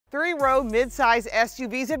Three-row mid-size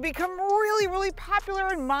SUVs have become really popular,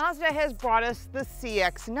 and Mazda has brought us the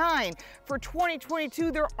CX-9. For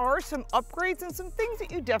 2022, there are some upgrades and some things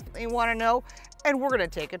that you definitely want to know, and we're going to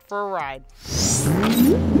take it for a ride.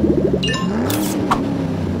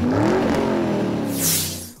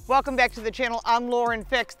 Welcome back to the channel. I'm Lauren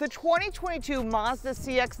Fix. The 2022 Mazda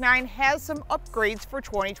CX-9 has some upgrades for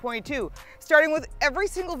 2022. Starting with every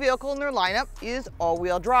single vehicle in their lineup is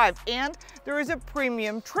all-wheel drive, and there is a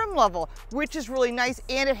premium trim level, which is really nice,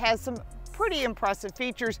 and it has some pretty impressive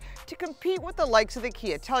features to compete with the likes of the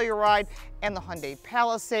Kia Telluride and the Hyundai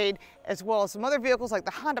Palisade, as well as some other vehicles like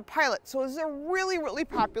the Honda Pilot. So this is a really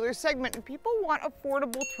popular segment, and people want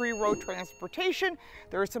affordable three-row transportation.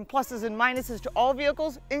 There are some pluses and minuses to all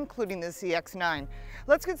vehicles, including the CX-9.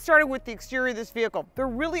 Let's get started with the exterior of this vehicle. There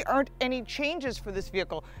really aren't any changes for this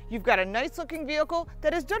vehicle. You've got a nice looking vehicle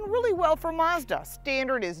that has done really well for Mazda.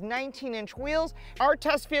 Standard is 19-inch wheels. Our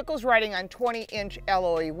test vehicle is riding on 20-inch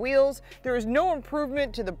alloy wheels. There is no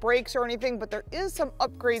improvement to the brakes or anything, but there is some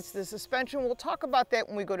upgrades to the suspension. We'll talk about that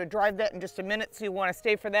when we go to drive that in just a minute, so you want to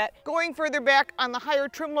stay for that. Going further back on the higher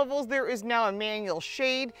trim levels, there is now a manual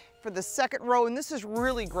shade for the second row, and this is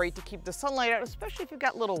really great to keep the sunlight out, especially if you've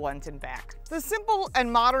got little ones in back. The simple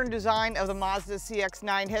and modern design of the Mazda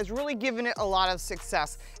CX-9 has really given it a lot of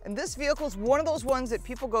success, and this vehicle is one of those ones that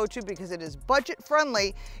people go to because it is budget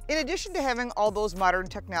friendly, in addition to having all those modern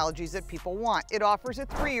technologies that people want. It offers a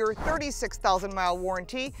 3-year 36,000-mile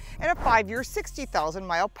warranty and a 5-year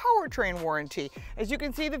 60,000-mile powertrain warranty. As you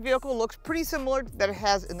can see, the vehicle looks pretty similar that it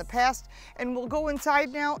has in the past, and we'll go inside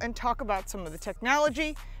now and talk about some of the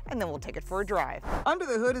technology, and then we'll take it for a drive. Under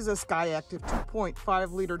the hood is a Skyactiv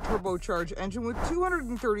 2.5-liter turbocharged engine with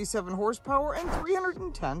 237 horsepower and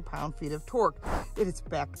 310 pound-feet of torque. It is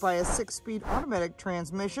backed by a 6-speed automatic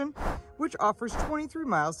transmission, which offers 23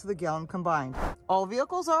 miles to the gallon combined. All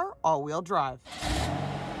vehicles are all-wheel drive.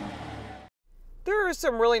 There are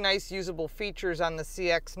some really nice usable features on the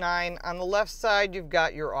CX-9. On the left side, you've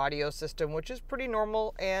got your audio system, which is pretty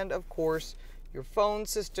normal, and of course, your phone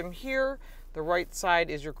system here. The right side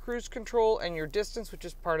is your cruise control and your distance, which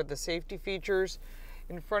is part of the safety features.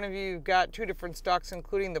 In front of you, you've got two different stalks,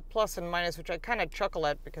 including the plus and minus, which I kind of chuckle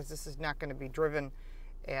at because this is not going to be driven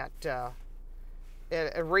at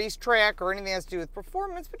a racetrack or anything that has to do with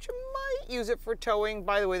performance, but you might use it for towing.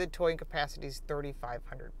 By the way, the towing capacity is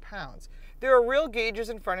 3,500 pounds. There are real gauges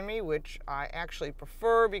in front of me, which I actually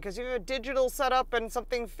prefer because if you have a digital setup and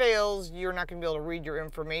something fails, you're not going to be able to read your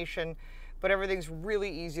information. But everything's really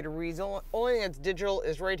easy to read. The only thing that's digital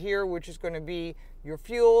is right here, which is going to be your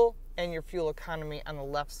fuel and your fuel economy on the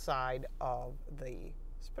left side of the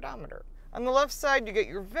speedometer. On the left side, you get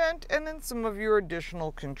your vent and then some of your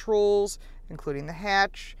additional controls, including the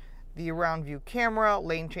hatch, the around view camera,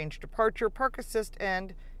 lane change departure, park assist,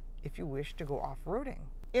 and if you wish to go off-roading.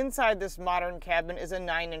 Inside this modern cabin is a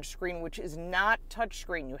 9-inch screen, which is not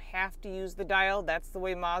touchscreen. You have to use the dial. That's the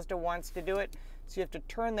way Mazda wants to do it. So you have to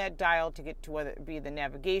turn that dial to get to whether it be the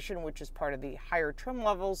navigation, which is part of the higher trim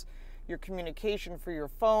levels, your communication for your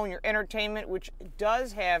phone, your entertainment, which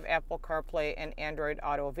does have Apple CarPlay and Android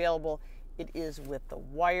Auto available. It is with the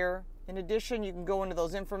wire. In addition, you can go into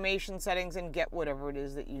those information settings and get whatever it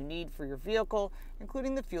is that you need for your vehicle,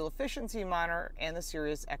 including the fuel efficiency monitor and the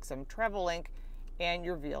Sirius XM Travel Link, and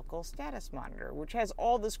your vehicle status monitor, which has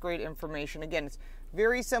all this great information. Again, it's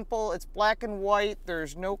very simple. It's black and white.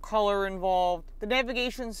 There's no color involved. The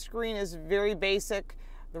navigation screen is very basic.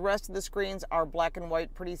 The rest of the screens are black and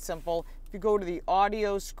white, pretty simple. If you go to the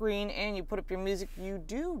audio screen and you put up your music, you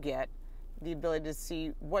do get the ability to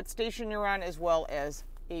see what station you're on, as well as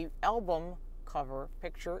an album cover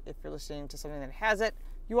picture if you're listening to something that has it.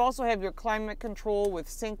 You also have your climate control with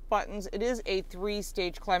sync buttons. It is a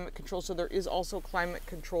 3-stage climate control, so there is also climate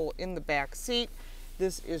control in the back seat.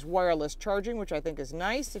 This is wireless charging, which I think is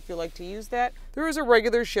nice if you like to use that. There is a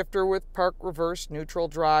regular shifter with park, reverse, neutral,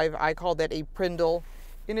 drive. I call that a Prindle.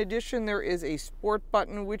 In addition, there is a sport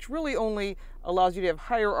button, which really only allows you to have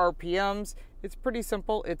higher RPMs. It's pretty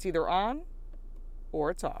simple. It's either on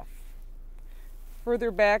or it's off. Further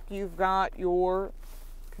back, you've got your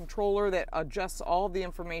controller that adjusts all the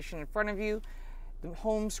information in front of you, the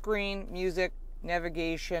home screen, music,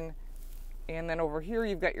 navigation, and then over here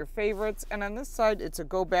you've got your favorites, and on this side it's a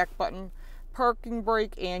go back button, parking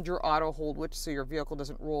brake, and your auto hold, which so your vehicle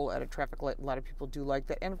doesn't roll at a traffic light. A lot of people do like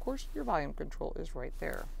that, and of course your volume control is right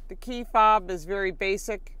there. The key fob is very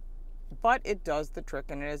basic, but it does the trick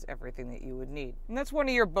and it has everything that you would need. And that's one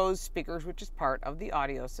of your Bose speakers, which is part of the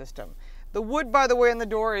audio system. The wood, by the way, on the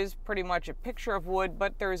door is pretty much a picture of wood,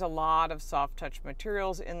 but there's a lot of soft touch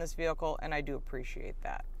materials in this vehicle, and I do appreciate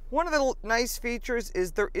that. One of the nice features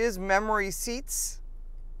is there is memory seats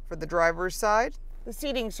for the driver's side. The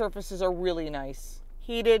seating surfaces are really nice.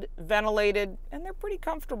 Heated, ventilated, and they're pretty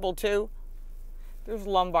comfortable too. There's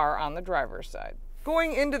lumbar on the driver's side.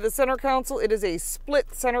 Going into the center console, it is a split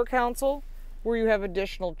center console where you have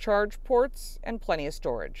additional charge ports and plenty of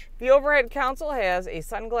storage. The overhead console has a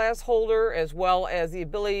sunglass holder as well as the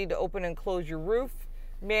ability to open and close your roof,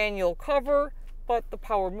 manual cover, but the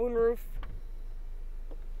power moonroof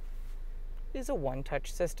is a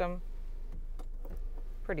one-touch system.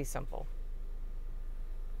 Pretty simple.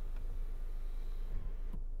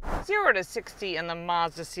 0 to 60 in the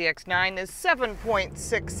Mazda CX-9 is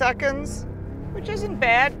 7.6 seconds, which isn't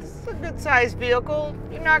bad. It's a good sized vehicle.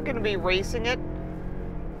 You're not going to be racing it.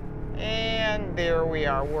 And there we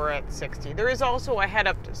are, we're at 60. There is also a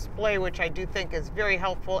head-up display, which I do think is very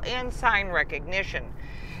helpful, and sign recognition.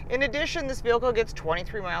 In addition, this vehicle gets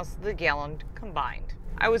 23 miles to the gallon combined.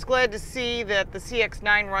 I was glad to see that the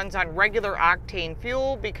CX-9 runs on regular octane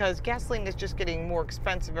fuel because gasoline is just getting more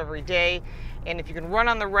expensive every day. And if you can run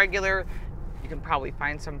on the regular, you can probably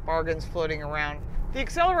find some bargains floating around. The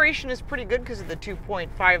acceleration is pretty good because of the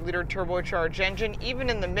 2.5 liter turbocharged engine. Even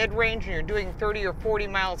in the mid-range when you're doing 30 or 40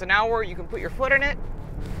 miles an hour, you can put your foot in it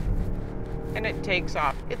and it takes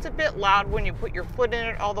off. It's a bit loud when you put your foot in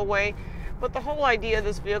it all the way, but the whole idea of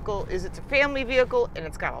this vehicle is it's a family vehicle and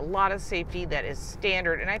it's got a lot of safety that is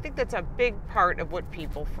standard. And I think that's a big part of what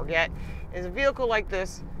people forget is a vehicle like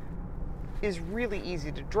this is really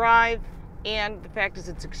easy to drive. And the fact is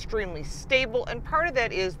it's extremely stable, and part of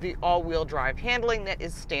that is the all-wheel drive handling that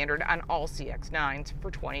is standard on all CX-9s for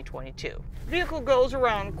 2022. The vehicle goes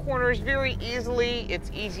around corners very easily, it's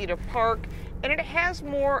easy to park, and it has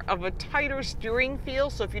more of a tighter steering feel,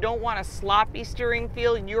 so if you don't want a sloppy steering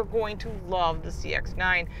feel, you're going to love the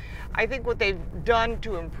CX-9. I think what they've done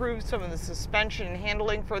to improve some of the suspension and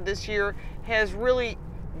handling for this year has really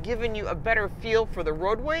given you a better feel for the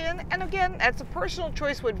roadway, and again, that's a personal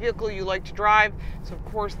choice what vehicle you like to drive, so of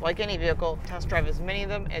course, like any vehicle, test drive as many of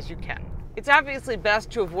them as you can. It's obviously best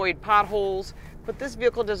to avoid potholes, but this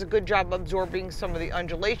vehicle does a good job absorbing some of the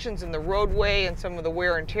undulations in the roadway and some of the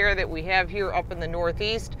wear and tear that we have here up in the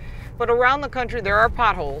Northeast. But around the country there are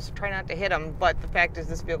potholes. Try not to hit them, but the fact is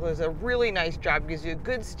this vehicle does a really nice job, gives you a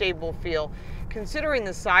good stable feel. Considering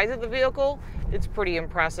the size of the vehicle, it's pretty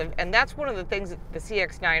impressive, and that's one of the things that the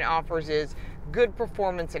CX-9 offers is good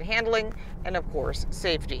performance and handling, and of course,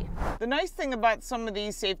 safety. The nice thing about some of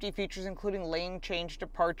these safety features, including lane change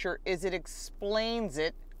departure, is it explains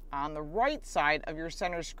it on the right side of your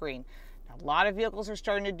center screen. Now, a lot of vehicles are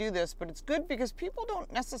starting to do this, but it's good because people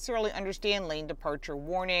don't necessarily understand lane departure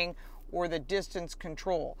warning or the distance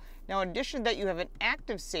control. Now, in addition to that, you have an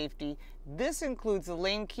active safety. This includes the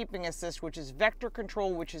lane keeping assist, which is vector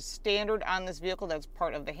control, which is standard on this vehicle. That's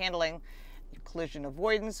part of the handling. Collision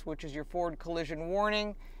avoidance, which is your forward collision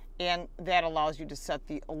warning, and that allows you to set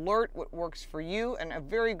the alert, what works for you, and a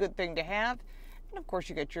very good thing to have. And of course,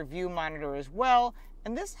 you get your view monitor as well,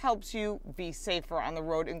 and this helps you be safer on the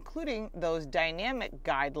road, including those dynamic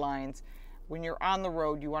guidelines. When you're on the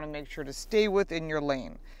road, you want to make sure to stay within your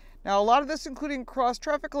lane. Now, a lot of this, including cross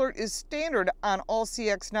traffic alert, is standard on all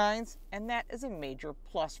CX-9s, and that is a major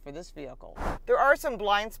plus for this vehicle. There are some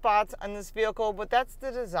blind spots on this vehicle, but that's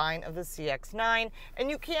the design of the CX-9,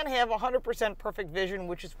 and you can't have 100% perfect vision,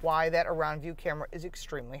 which is why that around view camera is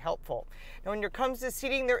extremely helpful. Now, when it comes to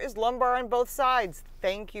seating, there is lumbar on both sides.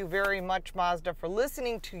 Thank you very much, Mazda, for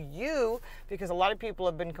listening to you, because a lot of people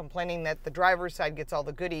have been complaining that the driver's side gets all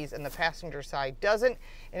the goodies and the passenger side doesn't.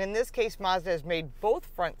 And in this case, Mazda has made both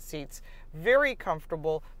front seats very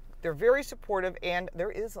comfortable. They're very supportive, and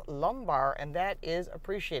there is lumbar, and that is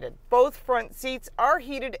appreciated. Both front seats are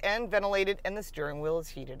heated and ventilated, and the steering wheel is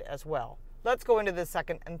heated as well. Let's go into the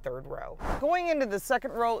second and third row. Going into the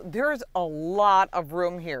second row, there's a lot of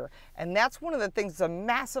room here, and that's one of the things that's a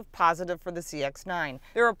massive positive for the CX-9.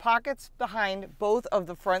 There are pockets behind both of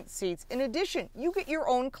the front seats. In addition, you get your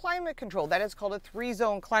own climate control. That is called a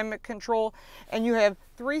 3-zone climate control, and you have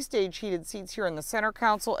 3-stage heated seats here in the center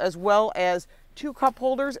console, as well as 2 cup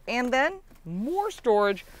holders, and then more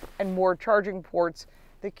storage and more charging ports.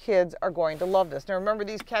 The kids are going to love this. Now remember,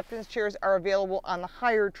 these captain's chairs are available on the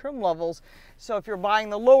higher trim levels, so if you're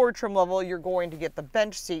buying the lower trim level, you're going to get the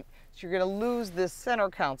bench seat, so you're going to lose this center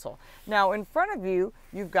console. Now in front of you,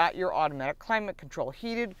 you've got your automatic climate control.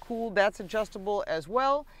 Heated, cooled, that's adjustable as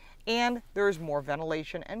well, and there's more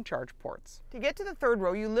ventilation and charge ports. To get to the third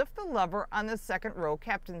row, you lift the lever on the second row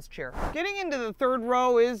captain's chair. Getting into the third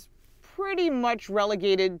row is pretty much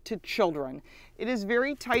relegated to children. It is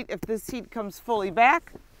very tight. If this seat comes fully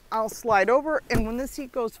back, I'll slide over, and when this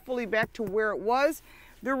seat goes fully back to where it was,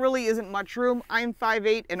 there really isn't much room. I'm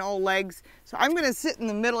 5'8" and all legs, so I'm going to sit in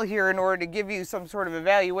the middle here in order to give you some sort of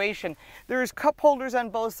evaluation. There's cup holders on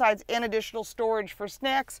both sides and additional storage for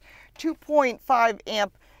snacks, 2.5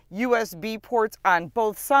 amp USB ports on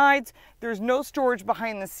both sides. There's no storage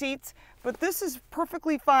behind the seats, but this is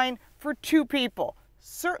perfectly fine for 2 people.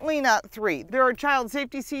 Certainly not 3. There are child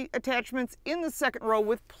safety seat attachments in the second row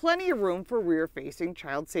with plenty of room for rear-facing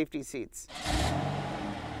child safety seats.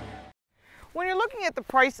 When you're looking at the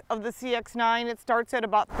price of the CX-9, it starts at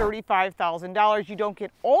about $35,000. You don't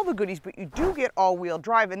get all the goodies, but you do get all-wheel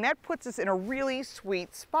drive, and that puts us in a really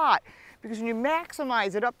sweet spot. Because when you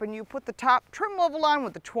maximize it up and you put the top trim level on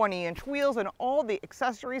with the 20-inch wheels and all the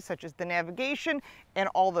accessories such as the navigation and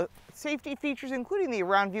all the safety features, including the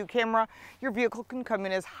around view camera, your vehicle can come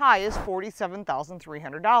in as high as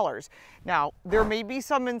 $47,300. Now, there may be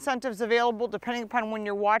some incentives available depending upon when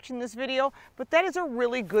you're watching this video, but that is a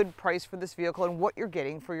really good price for this vehicle and what you're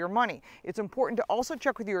getting for your money. It's important to also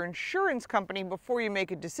check with your insurance company before you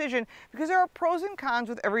make a decision, because there are pros and cons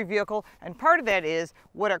with every vehicle, and part of that is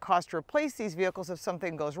what it costs to replace these vehicles if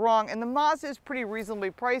something goes wrong, and the Mazda is pretty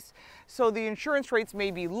reasonably priced, so the insurance rates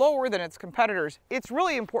may be lower than its competitors. It's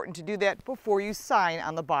really important to do that before you sign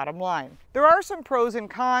on the bottom line. There are some pros and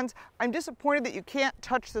cons. I'm disappointed that you can't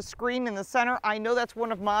touch the screen in the center. I know that's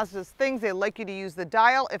one of Mazda's things. They like you to use the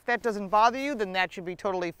dial. If that doesn't bother you, then that should be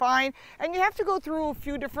totally fine. And you have to go through a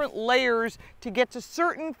few different layers to get to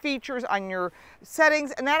certain features on your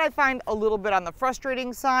settings, and that I find a little bit on the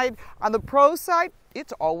frustrating side. On the pro side,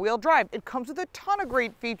 it's all-wheel drive. It comes with a ton of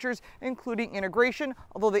great features, including integration,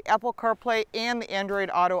 although the Apple CarPlay and the Android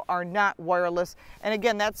Auto are not wireless. And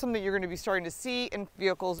again, that's something you're going to be starting to see in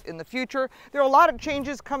vehicles in the future. There are a lot of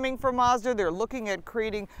changes coming from Mazda. They're looking at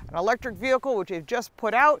creating an electric vehicle, which they've just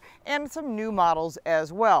put out, and some new models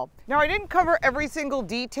as well. Now, I didn't cover every single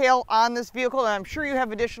detail on this vehicle, and I'm sure you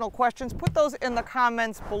have additional questions. Put those in the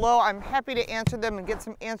comments below. I'm happy to answer them and get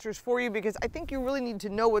some answers for you, because I think you really need to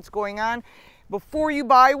know what's going on before you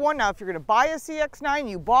buy one. Now, if you're going to buy a CX-9,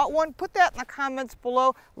 you bought one, put that in the comments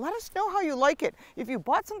below. Let us know how you like it. If you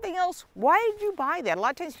bought something else, why did you buy that? A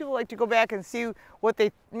lot of times people like to go back and see what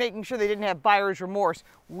making sure they didn't have buyer's remorse.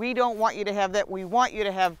 We don't want you to have that. We want you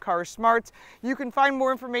to have car smarts. You can find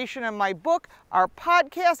more information on my book, our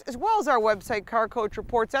podcast, as well as our website, Car Coach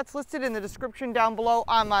Reports. That's listed in the description down below.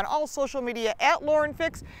 I'm on all social media at Lauren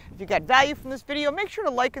Fix. If you got value from this video, make sure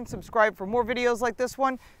to like and subscribe for more videos like this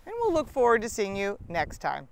one, and we'll look forward to seeing you next time.